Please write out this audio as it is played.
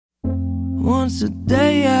Once a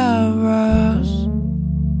day I rise,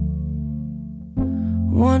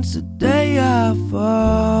 once a day I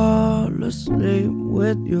fall asleep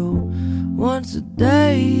with you. Once a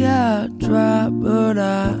day I try, but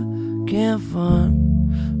I can't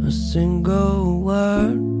find a single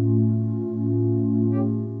word.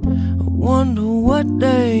 I wonder what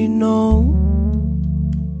they know.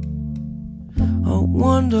 I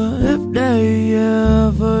wonder if they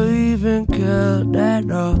ever even cared at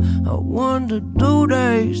all. I wonder, do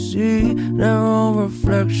they see their own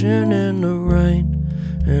reflection in the rain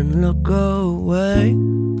and look away?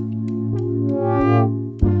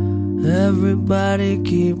 Everybody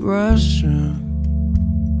keep rushing.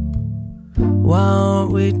 Why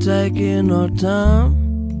aren't we taking our time?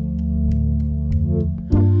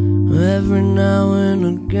 Every now and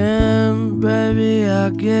again, baby, I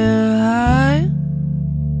get high.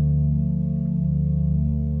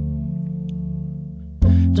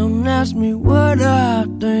 Don't ask me what I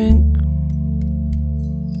think.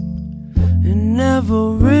 It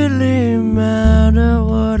never really mattered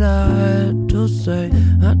what I had to say.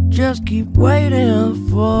 I just keep waiting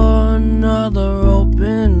for another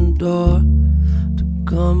open door to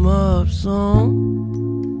come up soon.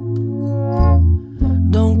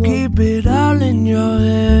 Don't keep it all in your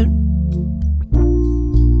head.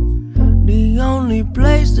 The only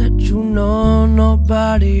place that you know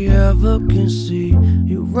nobody ever can see.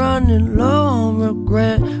 You running low on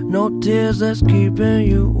regret, no tears that's keeping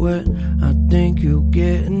you wet. I think you're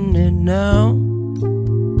getting it now,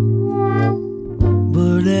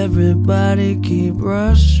 but everybody keep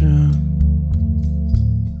rushing.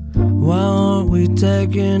 Why aren't we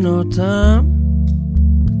taking our time?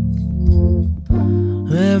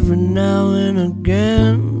 Every now and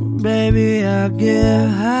again, baby, I get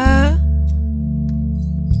high.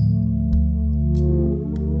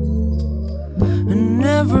 And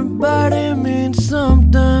everybody means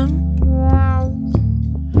something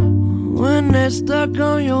when they're stuck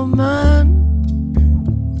on your mind.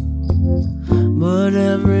 But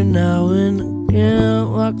every now and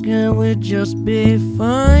again, why can't we just be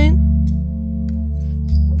fine?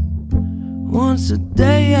 Once a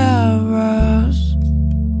day I rise,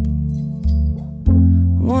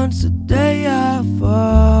 once a day I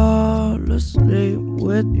fall asleep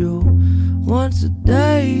with you. Once a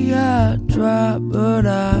day I try, but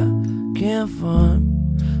I can't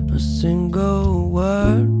find a single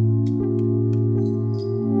word.